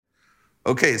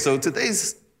Okay, so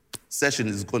today's session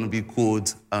is going to be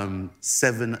called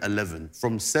 7-Eleven,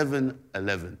 from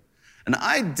 7-Eleven. An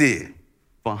idea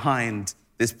behind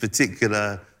this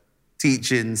particular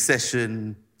teaching,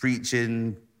 session,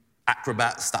 preaching,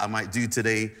 acrobats that I might do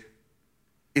today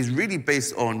is really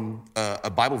based on a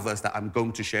Bible verse that I'm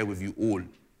going to share with you all,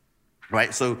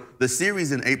 right? So the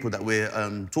series in April that we're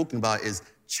talking about is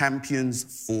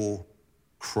Champions for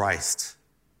Christ.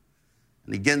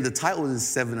 And again, the title is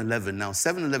 7-Eleven. Now,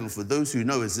 7-Eleven, for those who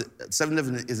know,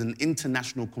 7-Eleven is an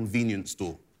international convenience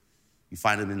store. You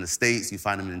find them in the States, you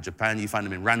find them in Japan, you find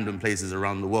them in random places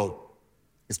around the world.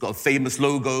 It's got a famous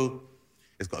logo,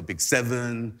 it's got a big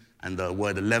 7 and the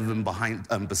word 11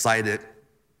 beside it.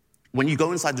 When you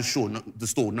go inside the store,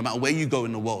 no matter where you go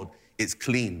in the world, it's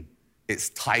clean, it's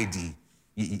tidy.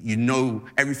 You know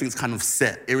everything's kind of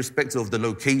set. Irrespective of the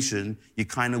location, you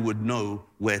kind of would know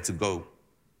where to go.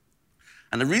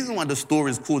 And the reason why the store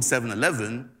is called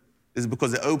 7-Eleven is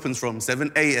because it opens from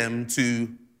 7 a.m. to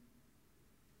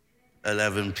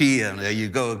 11 p.m. There you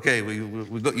go. Okay,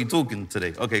 we got you talking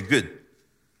today. Okay, good.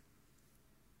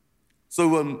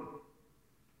 So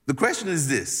the question is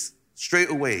this. Straight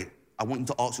away, I want you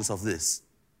to ask yourself this.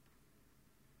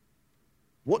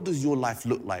 What does your life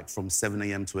look like from 7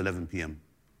 a.m. to 11 p.m.?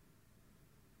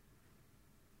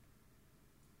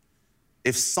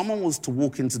 If someone was to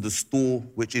walk into the store,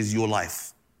 which is your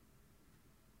life,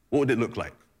 what would it look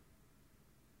like?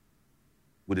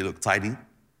 Would it look tidy?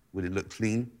 Would it look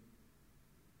clean?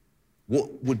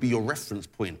 What would be your reference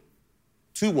point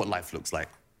to what life looks like?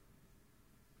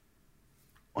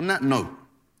 On that note,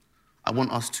 I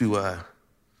want us to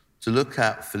look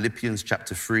at Philippians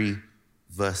chapter 3,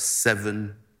 verse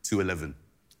 7 to 11.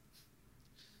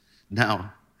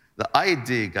 Now, the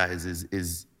idea, guys,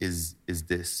 is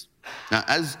this. Now,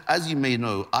 as you may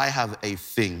know, I have a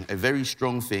very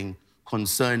strong thing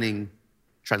concerning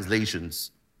translations.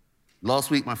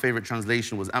 Last week, my favorite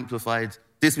translation was Amplified.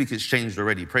 This week, it's changed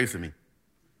already. Pray for me.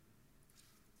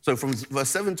 So from verse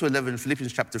 7 to 11,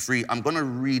 Philippians chapter 3, I'm going to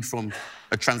read from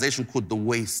a translation called the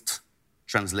Waste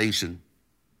translation.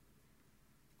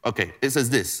 Okay, it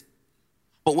says this.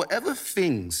 But whatever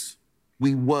things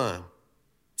we were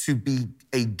to be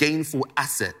a gainful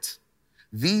asset,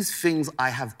 these things I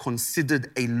have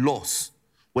considered a loss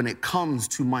when it comes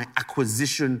to my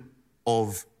acquisition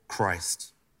of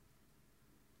Christ.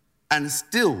 And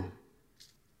still,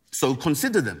 so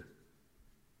consider them.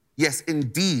 Yes,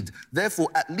 indeed. Therefore,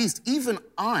 at least even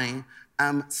I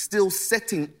am still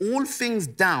setting all things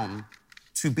down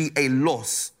to be a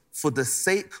loss for the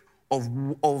sake of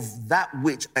that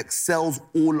which excels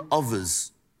all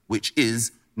others, which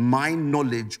is my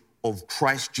knowledge of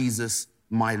Christ Jesus,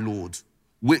 my Lord,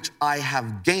 which I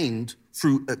have gained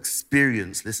through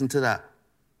experience. Listen to that.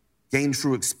 Gained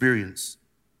through experience.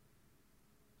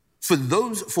 For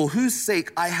whose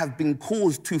sake I have been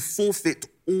caused to forfeit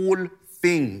all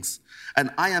things,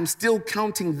 and I am still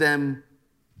counting them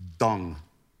dung,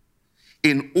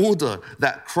 in order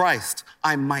that Christ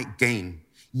I might gain.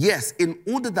 Yes, in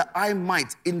order that I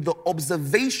might, in the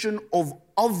observation of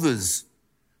others,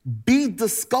 be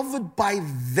discovered by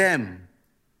them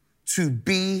to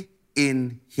be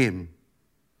in him,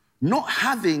 not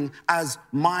having as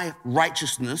my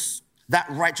righteousness, that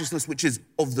righteousness which is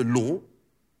of the law,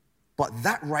 but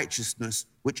that righteousness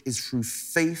which is through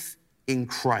faith in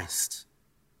Christ,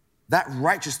 that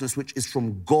righteousness which is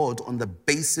from God on the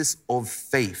basis of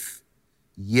faith.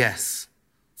 Yes,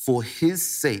 for his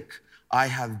sake I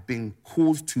have been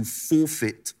caused to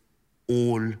forfeit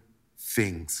all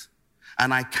things,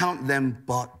 and I count them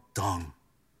but dung,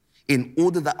 in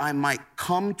order that I might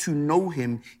come to know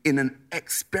him in an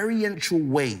experiential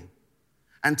way,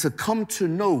 and to come to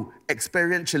know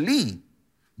experientially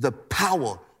the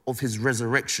power of his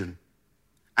resurrection,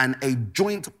 and a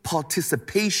joint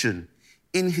participation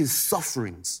in his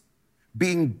sufferings,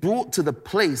 being brought to the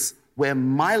place where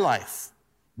my life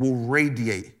will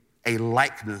radiate a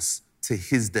likeness to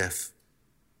his death,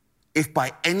 if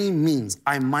by any means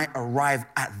I might arrive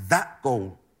at that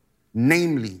goal,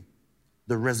 namely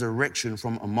the resurrection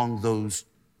from among those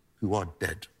who are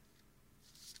dead.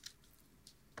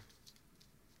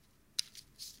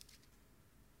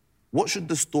 What should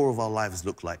the store of our lives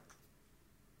look like?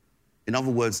 In other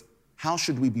words, how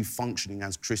should we be functioning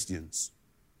as Christians?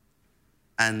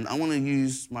 And I want to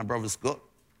use my brother Scott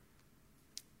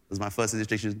as my first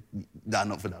illustration. Nah,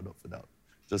 not for that.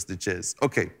 Just the chairs.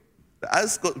 Okay,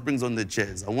 as Scott brings on the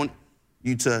chairs, I want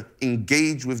you to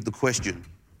engage with the question.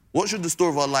 What should the store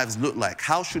of our lives look like?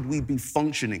 How should we be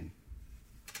functioning?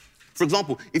 For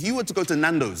example, if you were to go to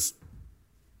Nando's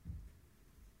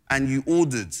and you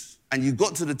ordered and you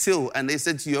got to the till and they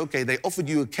said to you, okay, they offered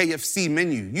you a KFC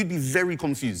menu, you'd be very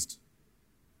confused.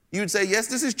 You would say, yes,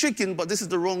 this is chicken, but this is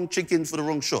the wrong chicken for the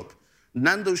wrong shop.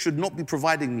 Nando's should not be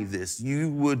providing me this. You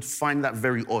would find that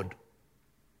very odd.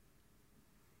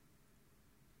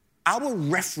 Our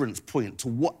reference point to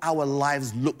what our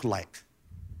lives look like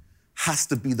has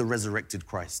to be the resurrected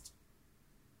Christ.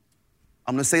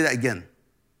 I'm going to say that again.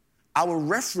 Our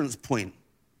reference point,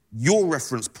 your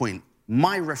reference point,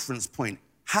 my reference point,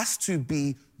 has to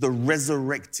be the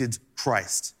resurrected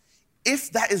Christ.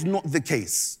 If that is not the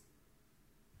case,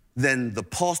 then the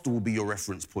pastor will be your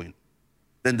reference point.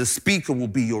 Then the speaker will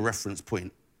be your reference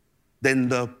point. Then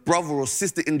the brother or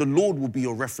sister in the Lord will be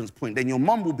your reference point. Then your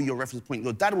mum will be your reference point.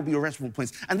 Your dad will be your reference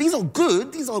points. And these are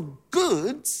good,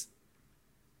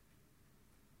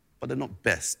 but they're not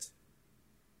best.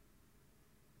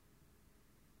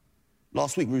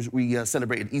 Last week, we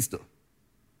celebrated Easter,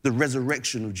 the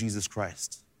resurrection of Jesus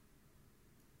Christ.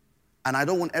 And I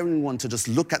don't want everyone to just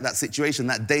look at that situation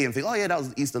that day and think, oh yeah, that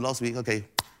was Easter last week, okay.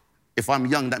 If I'm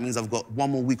young, that means I've got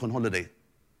one more week on holiday.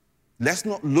 Let's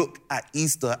not look at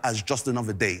Easter as just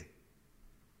another day.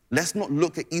 Let's not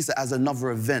look at Easter as another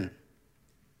event.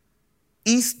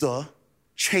 Easter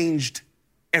changed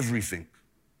everything.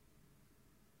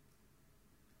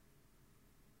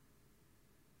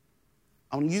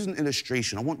 I'm going to use an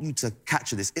illustration. I want you to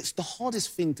capture this. It's the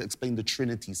hardest thing to explain the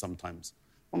Trinity sometimes.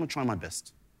 I'm going to try my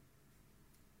best.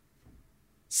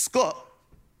 Scott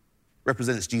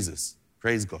represents Jesus.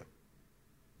 Praise God.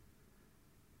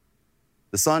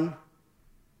 The Son,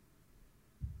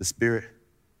 the Spirit,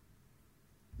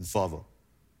 the Father.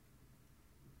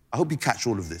 I hope you catch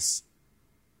all of this.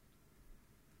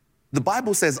 The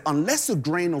Bible says, unless a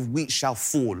grain of wheat shall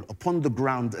fall upon the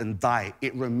ground and die,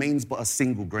 it remains but a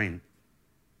single grain.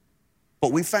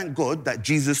 But we thank God that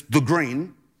Jesus, the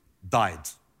grain, died.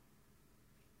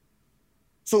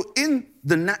 So in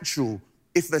the natural,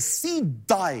 if a seed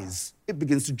dies, it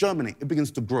begins to germinate, it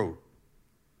begins to grow.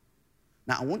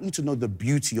 Now, I want you to know the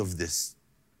beauty of this.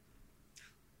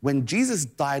 When Jesus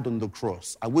died on the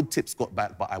cross, I would tip Scott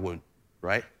back, but I won't,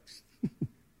 right?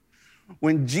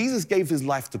 When Jesus gave his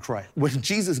life to Christ, when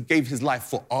Jesus gave his life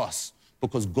for us,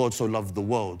 because God so loved the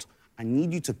world, I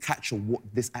need you to capture what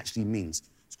this actually means.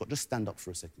 Scott, just stand up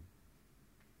for a second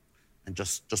and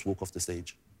just walk off the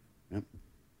stage. Yep.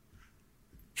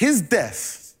 His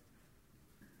death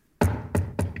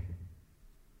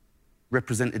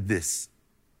represented this.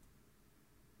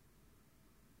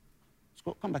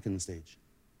 Scott, come back in the stage.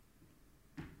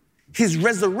 His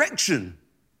resurrection,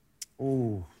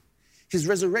 his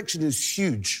resurrection is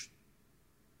huge.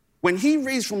 When he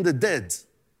raised from the dead,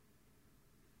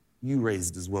 you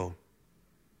raised as well.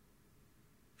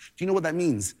 Do you know what that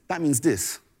means? That means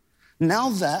this. Now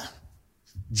that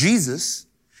Jesus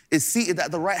is seated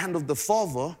at the right hand of the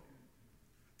Father,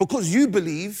 because you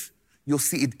believe, you're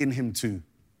seated in him too.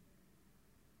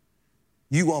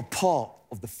 You are part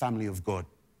of the family of God.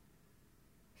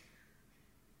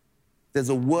 There's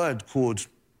a word called,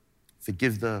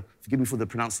 forgive me for the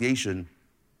pronunciation,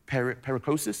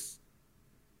 perichosis,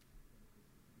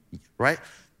 right?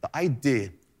 The idea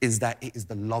is that it is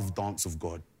the love dance of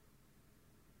God.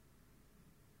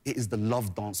 It is the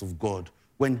love dance of God.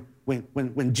 When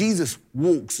Jesus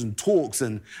walks and talks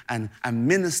and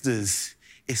ministers,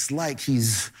 it's like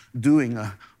he's doing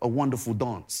a wonderful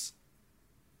dance.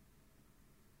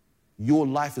 Your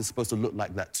life is supposed to look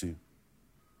like that too.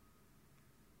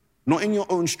 Not in your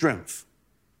own strength,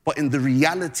 but in the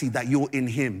reality that you're in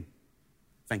him.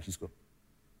 Thank you, Scott.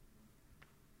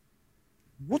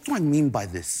 What do I mean by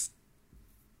this?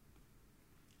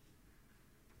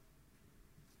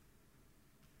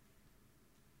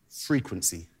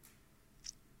 Frequency.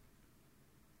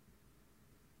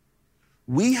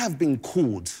 We have been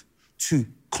called to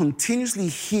continuously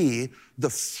hear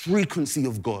the frequency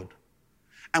of God.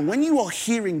 And when you are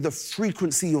hearing the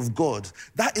frequency of God,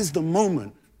 that is the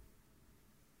moment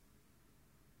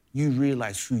you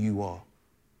realize who you are.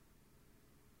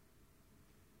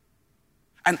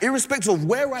 And irrespective of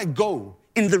where I go,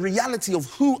 in the reality of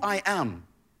who I am,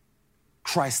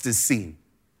 Christ is seen.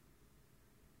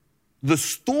 The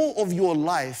store of your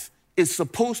life is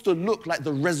supposed to look like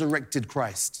the resurrected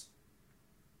Christ.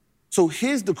 So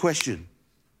here's the question.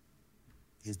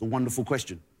 Here's the wonderful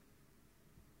question.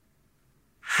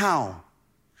 How?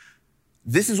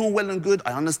 This is all well and good.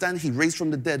 I understand he raised from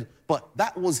the dead, but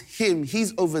that was him.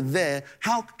 He's over there.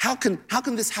 How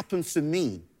can this happen for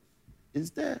me? Is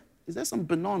there some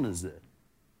bananas there?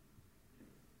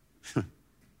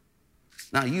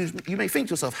 Now, you may think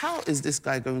to yourself, how is this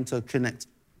guy going to connect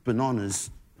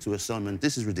bananas to a sermon?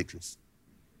 This is ridiculous.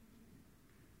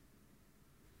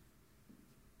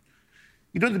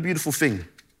 You know the beautiful thing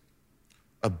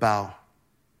about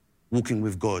walking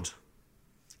with God?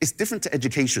 It's different to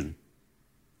education.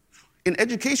 In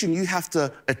education, you have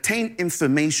to attain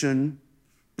information,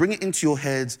 bring it into your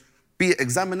head, be it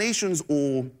examinations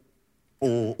or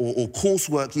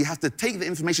coursework. You have to take the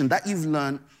information that you've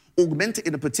learned, augment it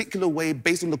in a particular way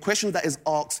based on the question that is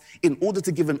asked in order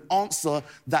to give an answer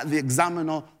that the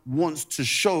examiner wants to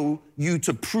show you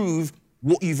to prove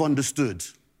what you've understood.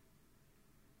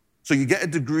 So you get a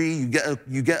degree, you get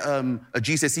a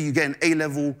GCSE, you get an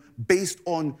A-level based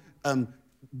on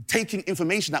taking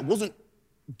information that wasn't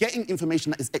getting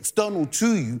information that is external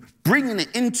to you, bringing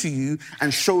it into you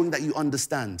and showing that you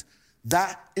understand.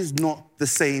 That is not the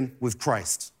same with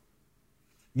Christ.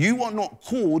 You are not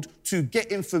called to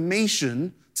get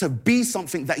information to be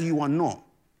something that you are not.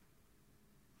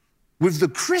 With the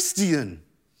Christian,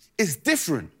 it's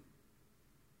different.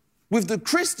 With the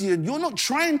Christian, you're not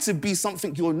trying to be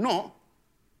something you're not.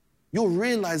 You're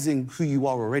realizing who you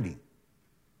are already.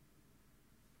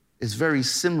 It's very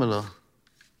similar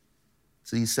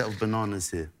to these set of bananas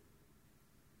here.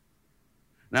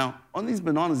 Now, on these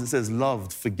bananas, it says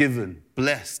loved, forgiven,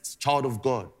 blessed, child of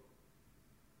God.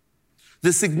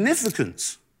 The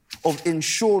significance of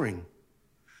ensuring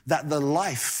that the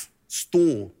life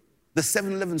store, the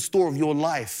 7-Eleven store of your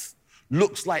life,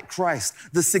 looks like Christ.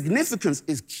 The significance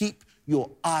is keep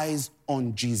your eyes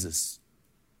on Jesus.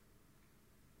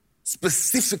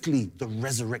 Specifically, the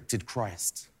resurrected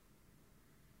Christ.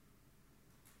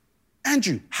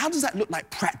 Andrew, how does that look like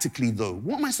practically, though?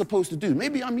 What am I supposed to do?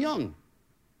 Maybe I'm young.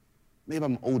 Maybe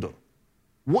I'm older.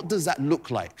 What does that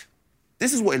look like?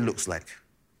 This is what it looks like.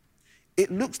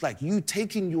 It looks like you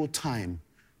taking your time,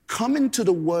 coming to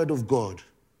the Word of God,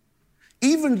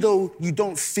 even though you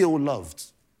don't feel loved,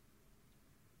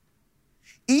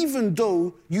 even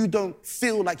though you don't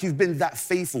feel like you've been that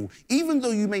faithful, even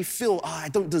though you may feel, I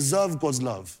don't deserve God's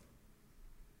love,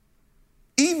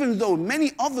 even though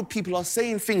many other people are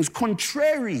saying things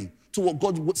contrary to what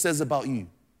God says about you.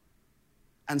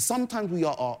 And sometimes we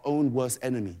are our own worst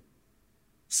enemy.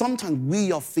 Sometimes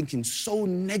we are thinking so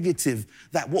negative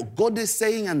that what God is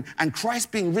saying and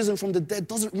Christ being risen from the dead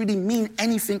doesn't really mean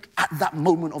anything at that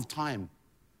moment of time.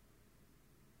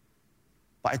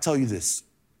 But I tell you this,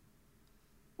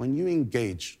 when you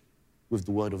engage with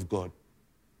the Word of God,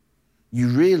 you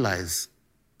realize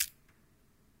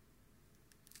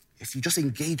if you just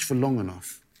engage for long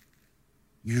enough,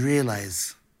 you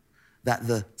realize that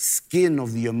the skin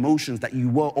of the emotions that you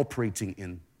were operating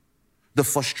in, the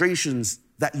frustrations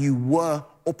that you were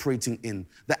operating in,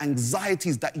 the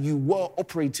anxieties that you were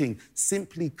operating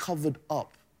simply covered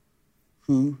up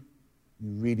who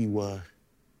you really were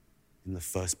in the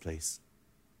first place.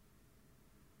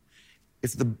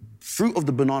 If the fruit of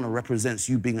the banana represents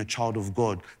you being a child of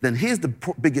God, then here's the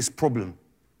biggest problem.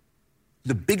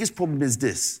 The biggest problem is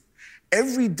this.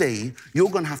 Every day,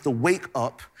 you're going to have to wake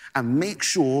up and make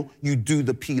sure you do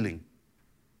the peeling.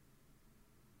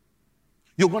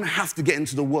 You're going to have to get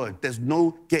into the Word. There's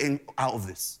no getting out of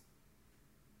this.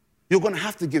 You're going to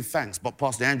have to give thanks. But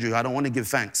Pastor Andrew, I don't want to give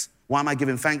thanks. Why am I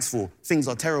giving thanks for? Things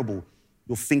are terrible.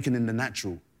 You're thinking in the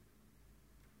natural.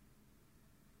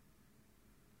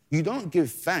 You don't give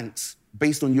thanks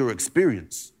based on your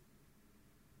experience.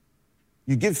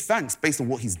 You give thanks based on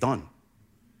what He's done.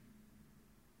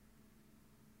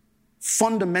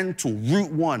 Fundamental,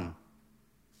 root one.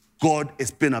 God, it's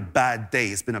been a bad day.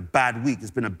 It's been a bad week. It's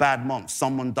been a bad month.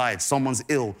 Someone died. Someone's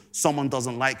ill. Someone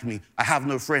doesn't like me. I have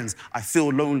no friends. I feel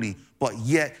lonely. But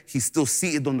yet, He's still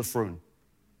seated on the throne.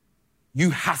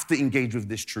 You have to engage with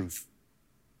this truth.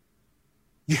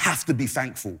 You have to be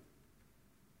thankful.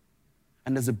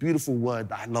 And there's a beautiful word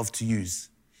that I love to use.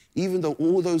 Even though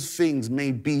all those things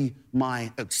may be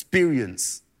my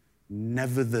experience,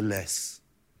 nevertheless,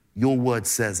 your word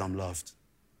says I'm loved.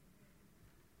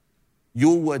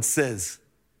 Your word says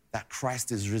that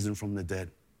Christ is risen from the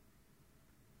dead.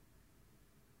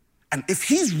 And if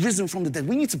He's risen from the dead,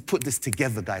 we need to put this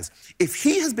together, guys. If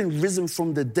He has been risen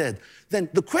from the dead, then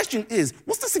the question is,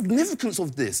 what's the significance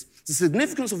of this? The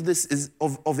significance of this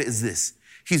of it is this.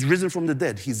 He's risen from the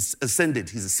dead. He's ascended.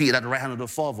 He's seated at the right hand of the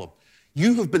Father.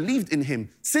 You have believed in Him.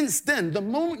 Since then, the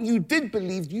moment you did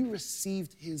believe, you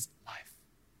received His life.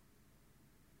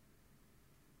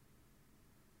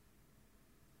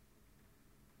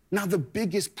 Now, the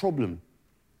biggest problem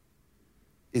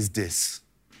is this.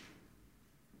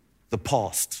 The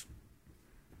past.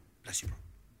 Bless you, bro.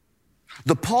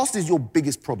 The past is your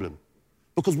biggest problem.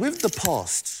 Because with the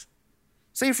past,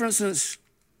 say, for instance,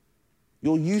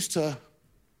 you're used to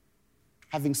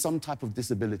having some type of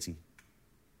disability.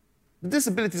 The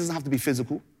disability doesn't have to be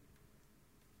physical.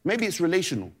 Maybe it's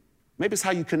relational. Maybe it's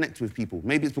how you connect with people.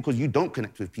 Maybe it's because you don't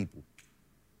connect with people.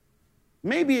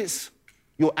 Maybe it's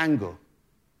your anger.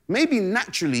 Maybe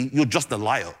naturally you're just a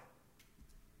liar.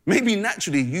 Maybe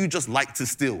naturally you just like to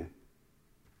steal.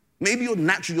 Maybe you're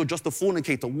just a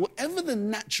fornicator. Whatever the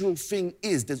natural thing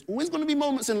is, there's always going to be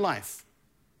moments in life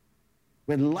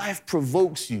when life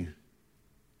provokes you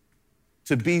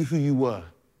to be who you were,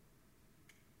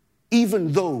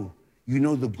 even though you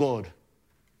know the God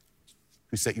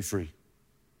who set you free.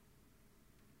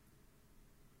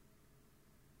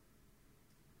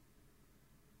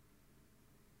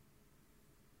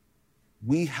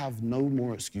 We have no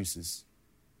more excuses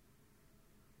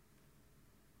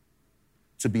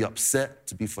to be upset,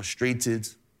 to be frustrated,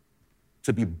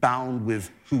 to be bound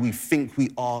with who we think we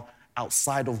are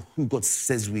outside of who God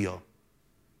says we are.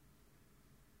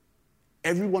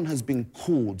 Everyone has been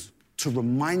called to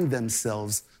remind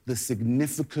themselves the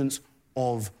significance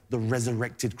of the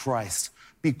resurrected Christ.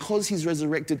 Because he's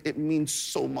resurrected, it means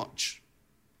so much.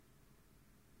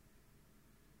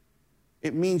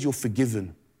 It means you're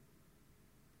forgiven.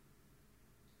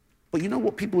 But you know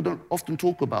what people don't often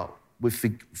talk about with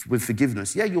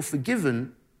forgiveness? Yeah, you're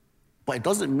forgiven, but it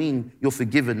doesn't mean you're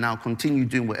forgiven now. Continue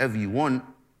doing whatever you want.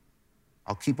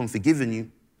 I'll keep on forgiving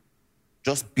you.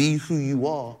 Just be who you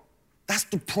are. That's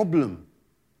the problem.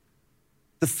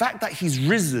 The fact that he's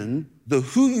risen, the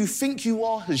who you think you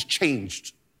are has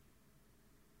changed.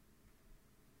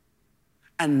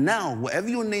 And now, whatever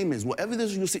your name is, whatever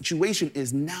your situation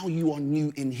is, now you are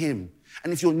new in him.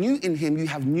 And if you're new in him, you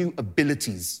have new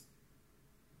abilities.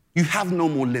 You have no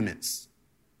more limits.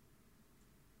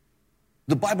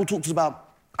 The Bible talks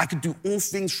about, I could do all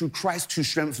things through Christ who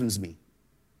strengthens me.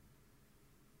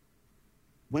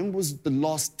 When was the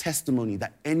last testimony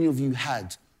that any of you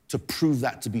had to prove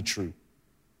that to be true?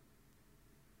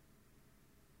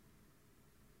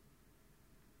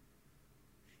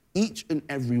 Each and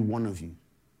every one of you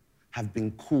have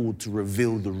been called to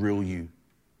reveal the real you.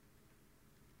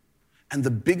 And the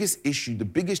biggest issue, the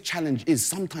biggest challenge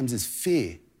sometimes is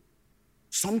fear.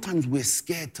 Sometimes we're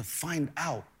scared to find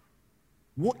out,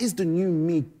 what is the new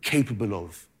me capable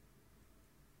of?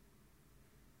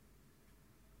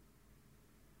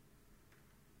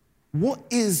 What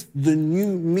is the new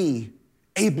me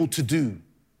able to do?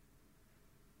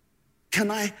 Can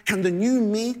the new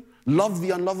me love the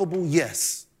unlovable?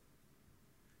 Yes.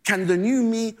 Can the new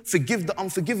me forgive the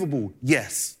unforgivable?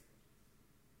 Yes.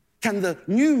 Can the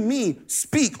new me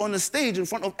speak on a stage in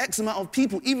front of X amount of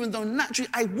people, even though naturally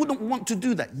I wouldn't want to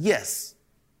do that? Yes.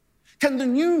 Can the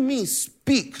new me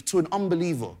speak to an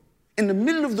unbeliever in the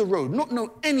middle of the road, not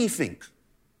know anything,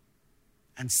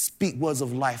 and speak words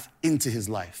of life into his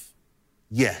life?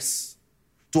 Yes.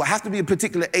 Do I have to be a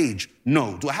particular age?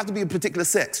 No. Do I have to be a particular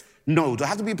sex? No. Do I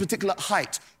have to be a particular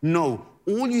height? No.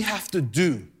 All you have to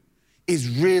do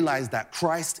is realize that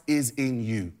Christ is in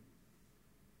you.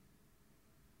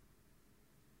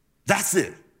 That's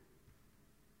it.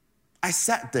 I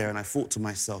sat there and I thought to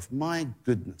myself, my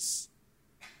goodness.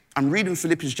 I'm reading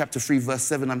Philippians chapter 3, verse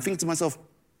 7. I'm thinking to myself,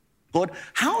 God,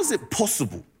 how is it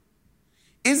possible?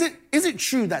 Is it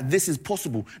true that this is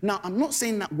possible? Now, I'm not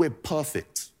saying that we're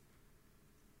perfect.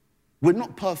 We're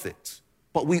not perfect,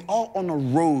 but we are on a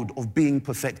road of being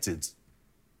perfected.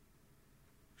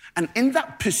 And in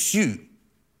that pursuit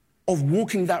of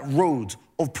walking that road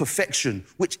of perfection,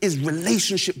 which is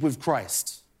relationship with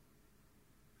Christ,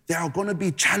 there are going to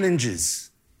be challenges.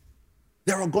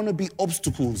 There are going to be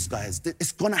obstacles, guys.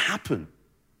 It's going to happen.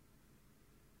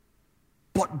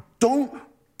 But don't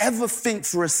ever think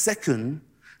for a second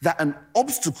that an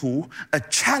obstacle, a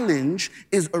challenge,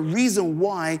 is a reason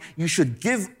why you should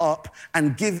give up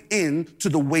and give in to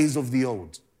the ways of the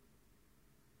old.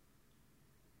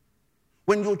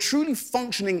 When you're truly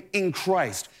functioning in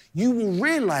Christ, you will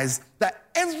realize that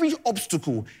every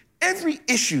obstacle, every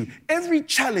issue, every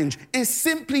challenge is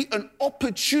simply an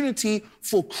opportunity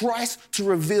for Christ to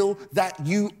reveal that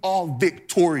you are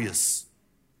victorious.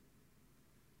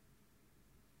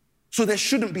 So there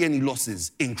shouldn't be any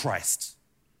losses in Christ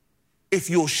if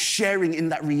you're sharing in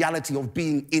that reality of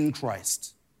being in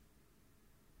Christ.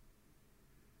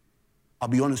 I'll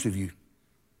be honest with you.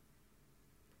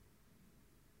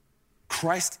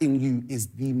 Christ in you is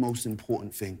the most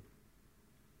important thing.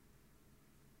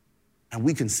 And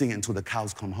we can sing it until the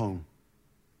cows come home.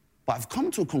 But I've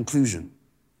come to a conclusion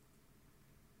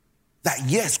that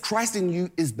yes, Christ in you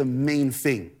is the main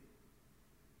thing.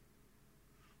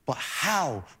 But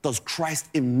how does Christ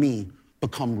in me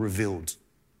become revealed?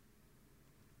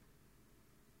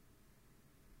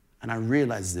 And I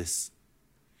realize this.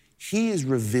 He is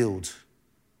revealed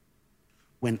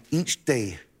when each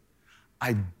day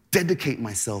I dedicate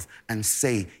myself and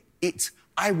say,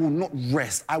 I will not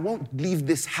rest. I won't leave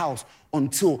this house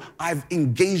until I've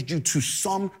engaged you to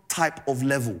some type of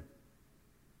level.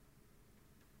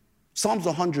 Psalms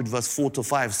 100 verse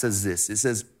 4-5 says this. It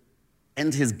says,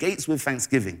 enter his gates with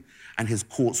thanksgiving and his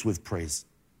courts with praise.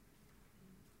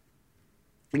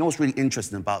 You know what's really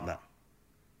interesting about that?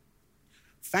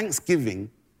 Thanksgiving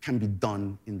can be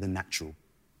done in the natural.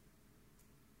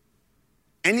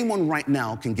 Anyone right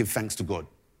now can give thanks to God.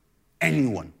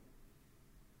 Anyone.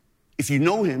 If you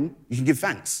know him, you can give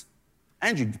thanks.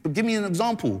 Andrew, but give me an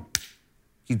example.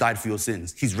 He died for your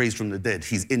sins. He's raised from the dead.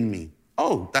 He's in me.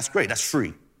 Oh, that's great. That's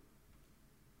free.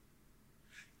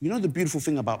 You know the beautiful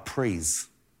thing about praise?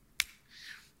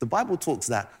 The Bible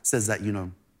says that,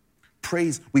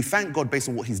 praise, we thank God based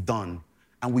on what he's done,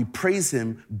 and we praise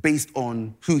him based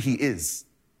on who he is.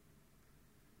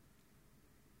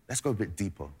 Let's go a bit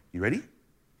deeper. You ready?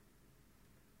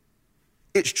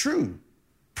 It's true.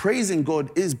 Praising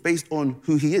God is based on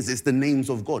who he is. It's the names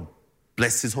of God.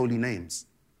 Bless his holy names.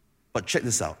 But check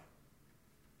this out.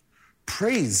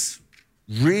 Praise,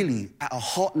 really, at a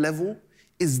heart level,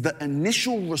 is the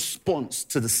initial response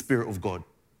to the Spirit of God.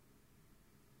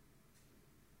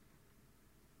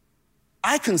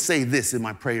 I can say this in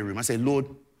my prayer room. I say, Lord,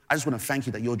 I just want to thank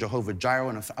you that you're Jehovah Jireh,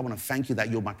 and I want to thank you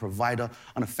that you're my provider.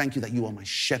 I want to thank you that you are my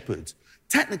shepherd.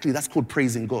 Technically, that's called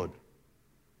praising God.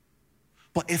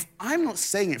 But if I'm not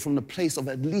saying it from the place of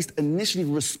at least initially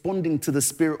responding to the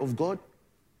Spirit of God,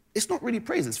 it's not really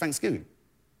praise, it's thanksgiving.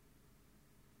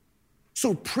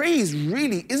 So praise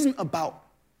really isn't about,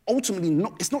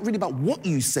 it's not really about what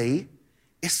you say,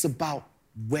 it's about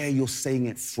where you're saying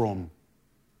it from.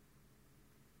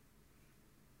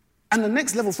 And the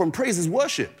next level from praise is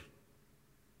worship.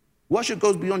 Worship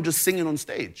goes beyond just singing on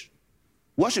stage.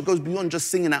 Worship goes beyond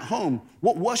just singing at home.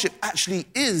 What worship actually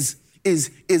is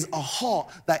a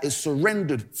heart that is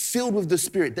surrendered, filled with the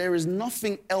Spirit. There is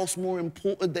nothing else more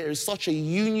important. There is such a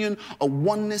union, a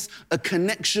oneness, a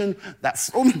connection that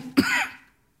from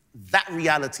that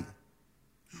reality,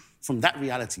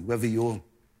 whether you're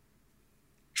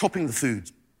chopping the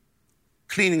food,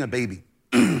 cleaning a baby,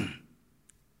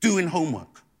 doing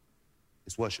homework,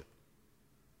 it's worship.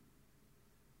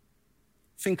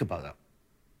 Think about that.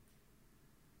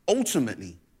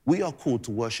 Ultimately, we are called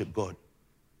to worship God.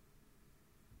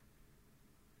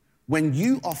 When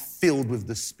you are filled with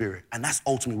the Spirit, and that's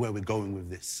ultimately where we're going with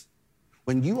this.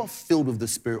 When you are filled with the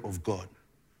Spirit of God,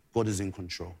 God is in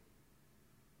control.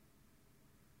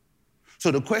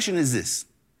 So the question is this: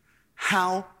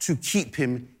 how to keep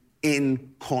him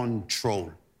in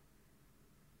control?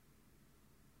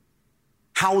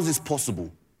 How is this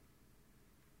possible?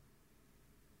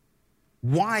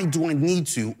 Why do I need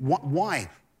to? Why?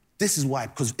 This is why.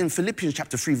 Because in Philippians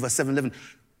chapter 3, verse 7-11,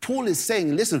 Paul is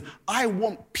saying, listen, I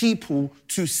want people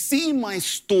to see my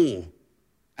store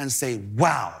and say,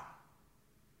 wow,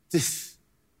 this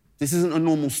isn't a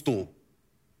normal store.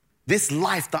 This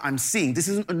life that I'm seeing, this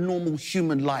isn't a normal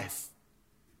human life.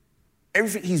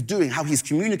 Everything he's doing, how he's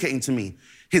communicating to me,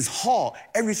 his heart,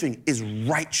 everything is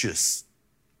righteous.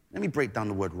 Let me break down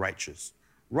the word righteous.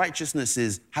 Righteousness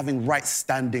is having right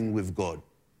standing with God.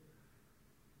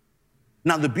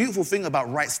 Now, the beautiful thing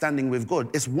about right standing with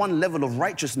God, it's one level of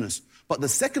righteousness, but the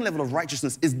second level of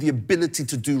righteousness is the ability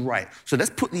to do right. So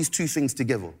let's put these two things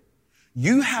together.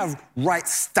 You have right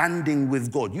standing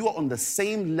with God. You are on the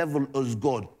same level as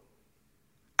God.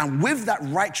 And with that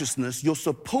righteousness, you're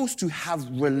supposed to have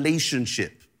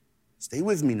relationship. Stay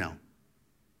with me now.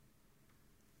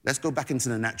 Let's go back into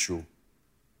the natural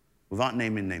without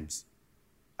naming names.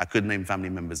 I could name family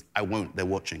members. I won't. They're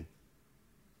watching.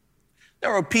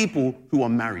 There are people who are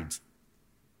married.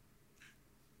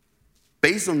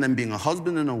 Based on them being a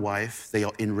husband and a wife, they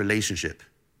are in relationship.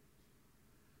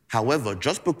 However,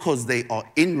 just because they are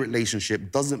in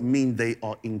relationship doesn't mean they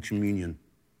are in communion.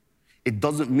 It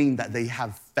doesn't mean that they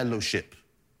have fellowship.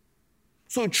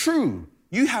 So true,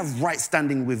 you have right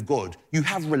standing with God. You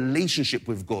have relationship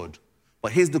with God.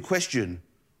 But here's the question: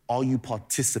 are you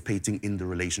participating in the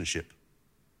relationship?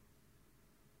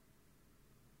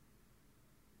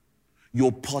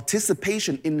 Your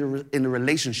participation in the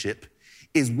relationship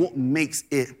is what makes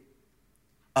it,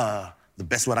 the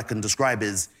best word I can describe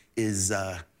is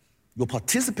your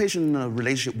participation in a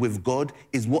relationship with God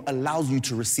is what allows you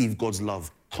to receive God's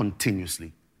love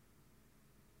continuously.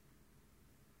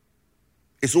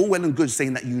 It's all well and good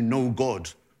saying that you know God,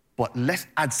 but let's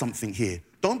add something here.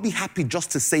 Don't be happy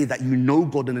just to say that you know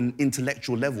God on an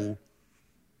intellectual level,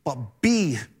 but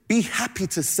be happy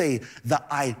to say that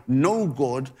I know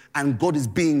God and God is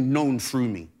being known through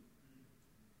me.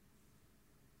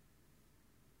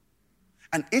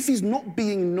 And if he's not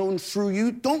being known through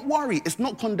you, don't worry, it's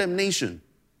not condemnation.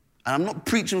 And I'm not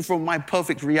preaching from my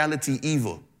perfect reality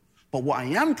either. But what I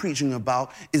am preaching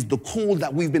about is the call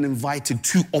that we've been invited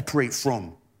to operate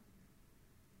from.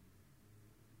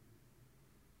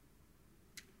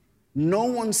 No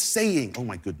one's saying, oh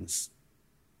my goodness.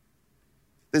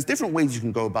 There's different ways you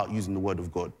can go about using the word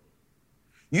of God.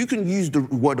 You can use the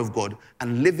word of God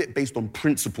and live it based on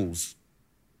principles.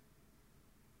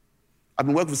 I've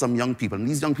been working with some young people, and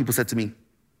these young people said to me,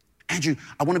 Andrew,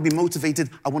 I want to be motivated,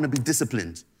 I want to be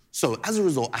disciplined. So as a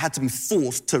result, I had to be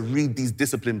forced to read these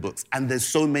discipline books. And there's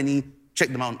so many, check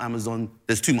them out on Amazon,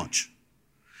 there's too much.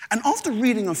 And after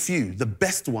reading a few, the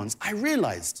best ones, I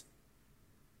realized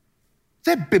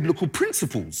they're biblical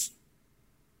principles.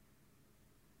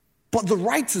 But the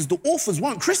writers, the authors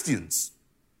weren't Christians.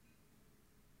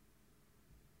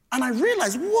 And I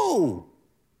realized, whoa,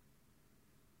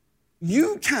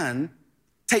 you can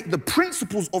take the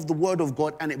principles of the word of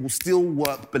God and it will still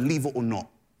work, believe it or not.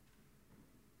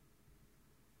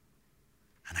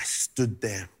 And I stood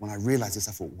there when I realized this,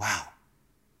 I thought, wow.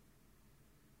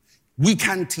 We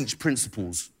can teach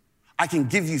principles. I can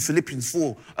give you Philippians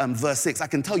 4, verse 6. I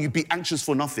can tell you, be anxious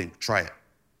for nothing. Try it.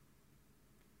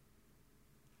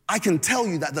 I can tell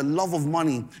you that the love of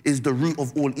money is the root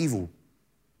of all evil.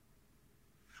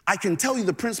 I can tell you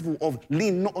the principle of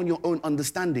lean not on your own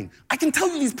understanding. I can tell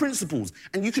you these principles,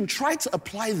 and you can try to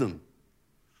apply them.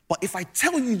 But if I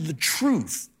tell you the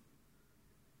truth,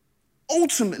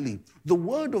 ultimately, the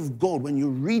word of God, when you're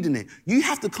reading it, you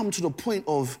have to come to the point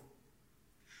of,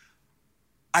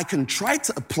 I can try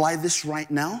to apply this right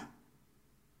now,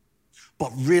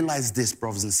 but realize this,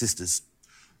 brothers and sisters.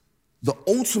 The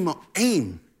ultimate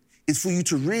aim is for you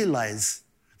to realize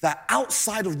that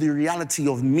outside of the reality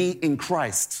of me in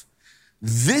Christ,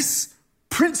 this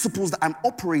principles that I'm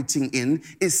operating in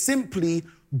is simply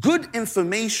good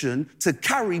information to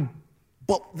carry,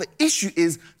 but the issue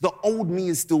is the old me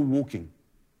is still walking.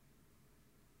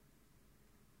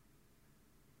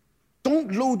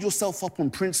 Don't load yourself up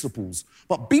on principles,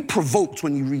 but be provoked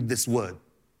when you read this word.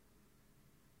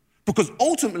 Because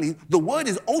ultimately, the word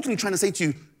is ultimately trying to say to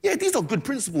you, yeah, these are good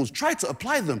principles, try to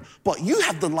apply them, but you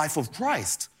have the life of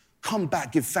Christ. Come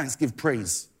back, give thanks, give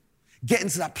praise. Get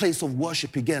into that place of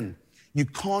worship again. You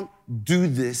can't do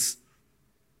this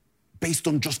based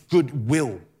on just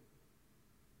goodwill.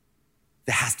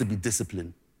 There has to be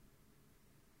discipline.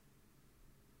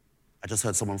 I just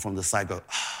heard someone from the side go,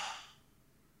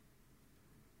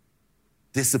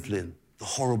 discipline, the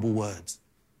horrible words.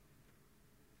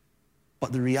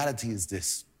 But the reality is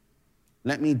this.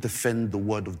 Let me defend the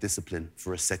word of discipline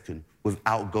for a second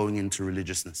without going into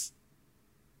religiousness.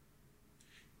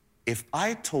 If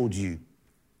I told you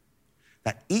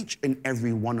that each and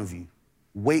every one of you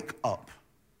wake up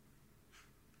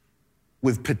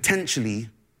with potentially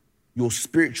your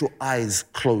spiritual eyes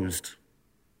closed,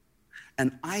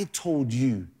 and I told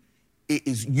you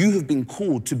you have been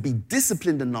called to be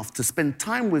disciplined enough to spend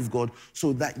time with God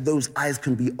so that those eyes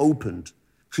can be opened,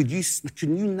 can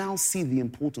you now see the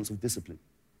importance of discipline?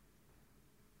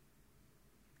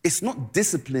 It's not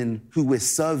discipline who we're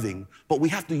serving, but we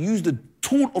have to use the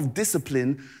tool of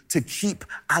discipline to keep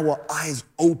our eyes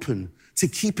open, to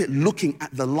keep it looking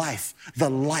at the life, the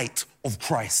light of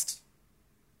Christ.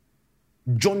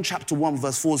 John chapter 1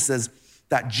 verse 4 says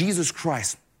that Jesus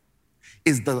Christ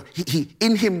is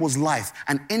in him was life,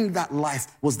 and in that life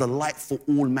was the light for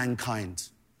all mankind.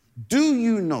 Do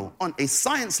you know, on a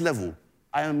science level,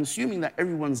 I am assuming that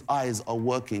everyone's eyes are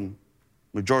working,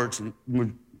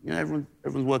 everyone's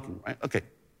working, right? Okay.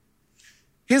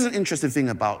 Here's an interesting thing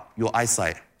about your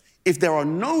eyesight. If there are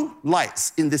no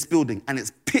lights in this building and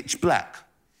it's pitch black,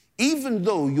 even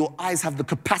though your eyes have the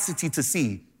capacity to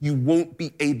see, you won't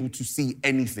be able to see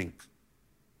anything.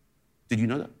 Did you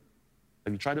know that?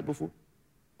 Have you tried it before?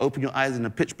 Open your eyes in a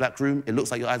pitch black room, it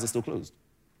looks like your eyes are still closed.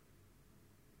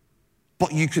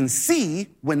 But you can see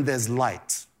when there's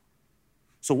light.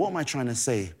 So what am I trying to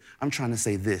say? I'm trying to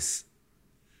say this.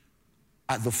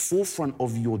 At the forefront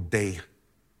of your day,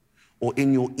 or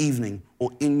in your evening,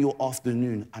 or in your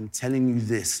afternoon, I'm telling you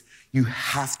this, you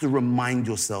have to remind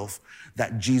yourself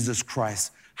that Jesus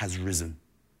Christ has risen.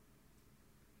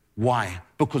 Why?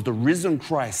 Because the risen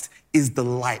Christ is the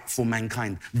light for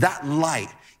mankind. That light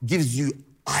gives you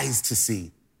eyes to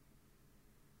see.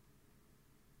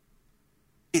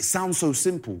 It sounds so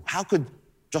simple. How could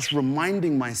just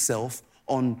reminding myself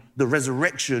on the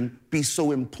resurrection be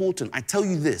so important? I tell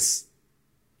you this.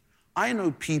 I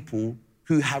know people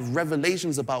who have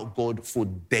revelations about God for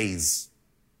days.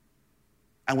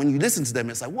 And when you listen to them,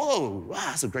 it's like, whoa, wow,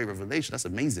 that's a great revelation. That's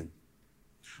amazing.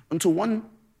 Until one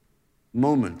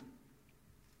moment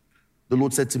the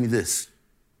Lord said to me this: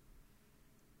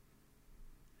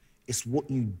 it's what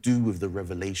you do with the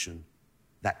revelation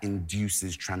that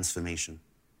induces transformation.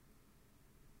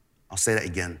 I'll say that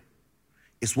again.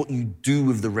 It's what you do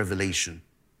with the revelation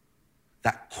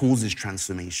that causes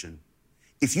transformation.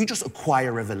 If you just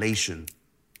acquire revelation,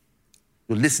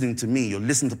 you're listening to me, you're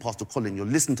listening to Pastor Colin, you're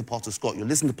listening to Pastor Scott, you're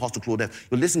listening to Pastor Claudette,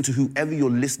 you're listening to whoever you're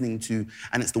listening to,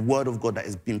 and it's the word of God that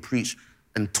is being preached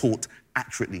and taught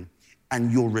accurately,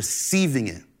 and you're receiving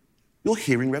it, you're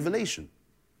hearing revelation.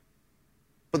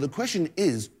 But the question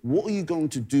is, what are you going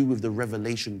to do with the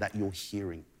revelation that you're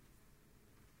hearing?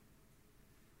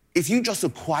 If you just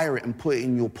acquire it and put it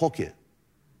in your pocket,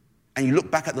 and you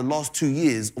look back at the last 2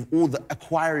 years of all the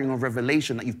acquiring of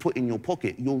revelation that you've put in your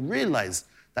pocket, you'll realize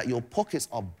that your pockets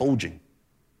are bulging.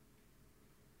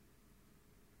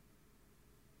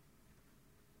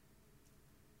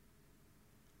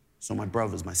 So my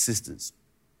brothers, my sisters,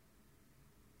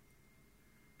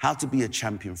 how to be a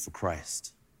champion for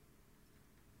Christ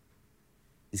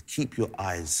is keep your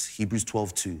eyes, Hebrews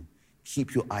 12:2,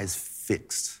 keep your eyes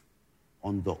fixed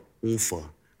on the author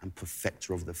and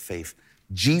perfecter of the faith.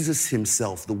 Jesus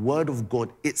himself, the word of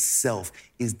God itself,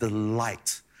 is the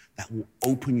light that will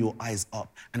open your eyes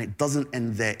up. And it doesn't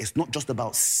end there. It's not just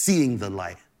about seeing the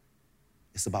light.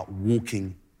 It's about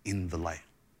walking in the light.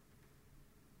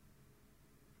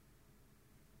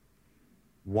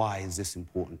 Why is this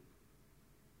important?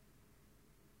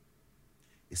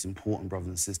 It's important, brothers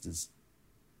and sisters,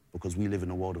 because we live in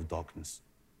a world of darkness.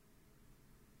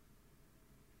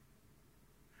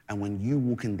 And when you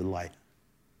walk in the light,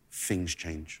 things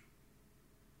change.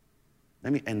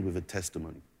 Let me end with a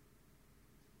testimony.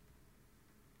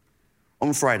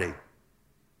 On Friday,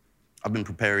 I've been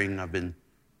preparing, I've been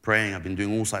praying, I've been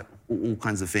doing all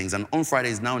kinds of things. And on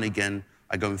Fridays, now and again,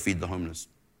 I go and feed the homeless.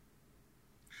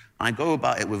 I go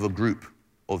about it with a group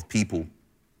of people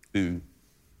who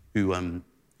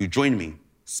join me,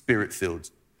 spirit-filled.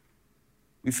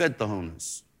 We fed the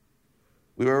homeless.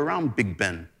 We were around Big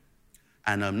Ben.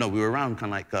 And we were around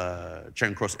kind of like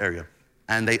Charing Cross area.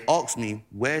 And they asked me,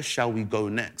 where shall we go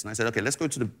next? And I said, okay, let's go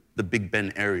to the Big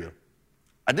Ben area.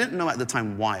 I didn't know at the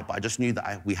time why, but I just knew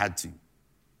that we had to.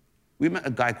 We met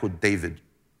a guy called David.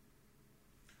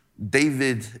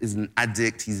 David is an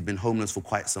addict. He's been homeless for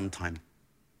quite some time.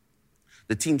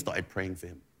 The team started praying for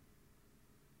him.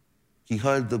 He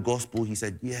heard the gospel. He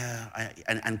said,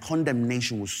 and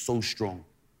condemnation was so strong.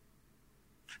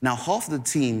 Now, half the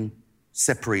team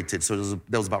separated. So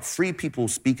there was about 3 people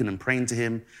speaking and praying to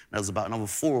him. And there was about another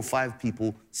 4 or 5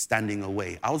 people standing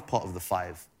away. I was part of the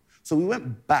 5. So we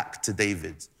went back to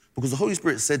David because the Holy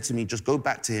Spirit said to me, just go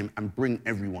back to him and bring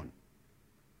everyone.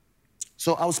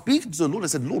 So I was speaking to the Lord. I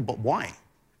said, Lord, but why?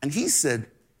 And he said,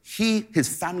 his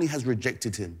family has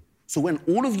rejected him. So when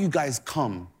all of you guys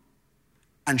come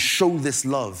and show this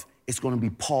love, it's going to be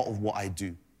part of what I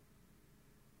do.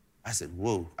 I said,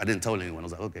 whoa. I didn't tell anyone. I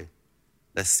was like, okay,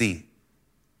 let's see.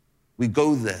 We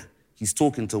go there. He's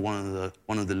talking to one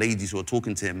of the ladies who are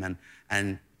talking to him,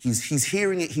 and he's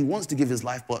hearing it. He wants to give his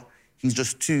life, but he's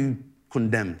just too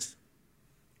condemned.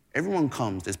 Everyone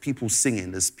comes. There's people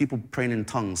singing. There's people praying in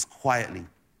tongues quietly.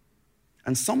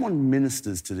 And someone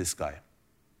ministers to this guy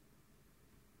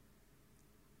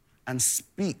and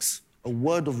speaks a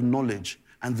word of knowledge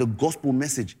and the gospel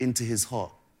message into his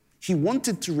heart. He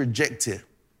wanted to reject it,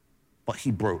 but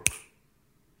he broke.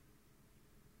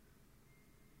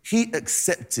 He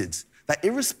accepted that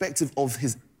irrespective of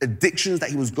his addictions that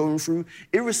he was going through,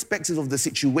 irrespective of the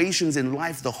situations in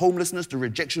life, the homelessness, the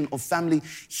rejection of family,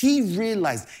 he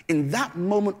realized in that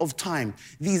moment of time,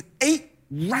 these 8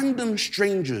 random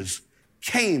strangers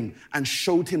came and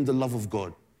showed him the love of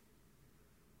God.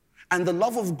 And the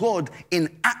love of God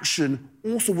in action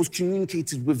also was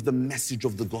communicated with the message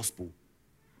of the gospel.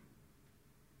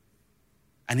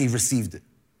 And he received it.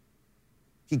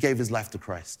 He gave his life to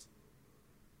Christ.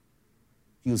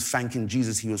 He was thanking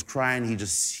Jesus. He was crying.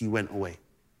 He went away.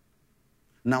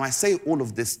 Now, I say all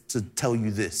of this to tell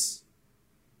you this.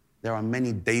 There are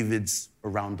many Davids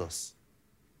around us.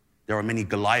 There are many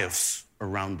Goliaths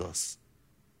around us.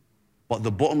 But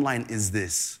the bottom line is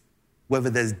this.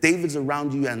 Whether there's Davids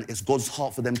around you and it's God's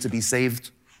heart for them to be saved,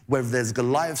 whether there's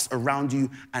Goliaths around you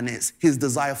and it's his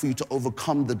desire for you to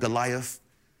overcome the Goliath,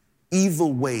 either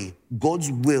way,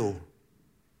 God's will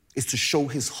is to show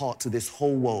his heart to this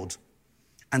whole world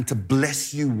and to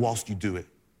bless you whilst you do it.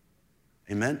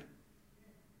 Amen?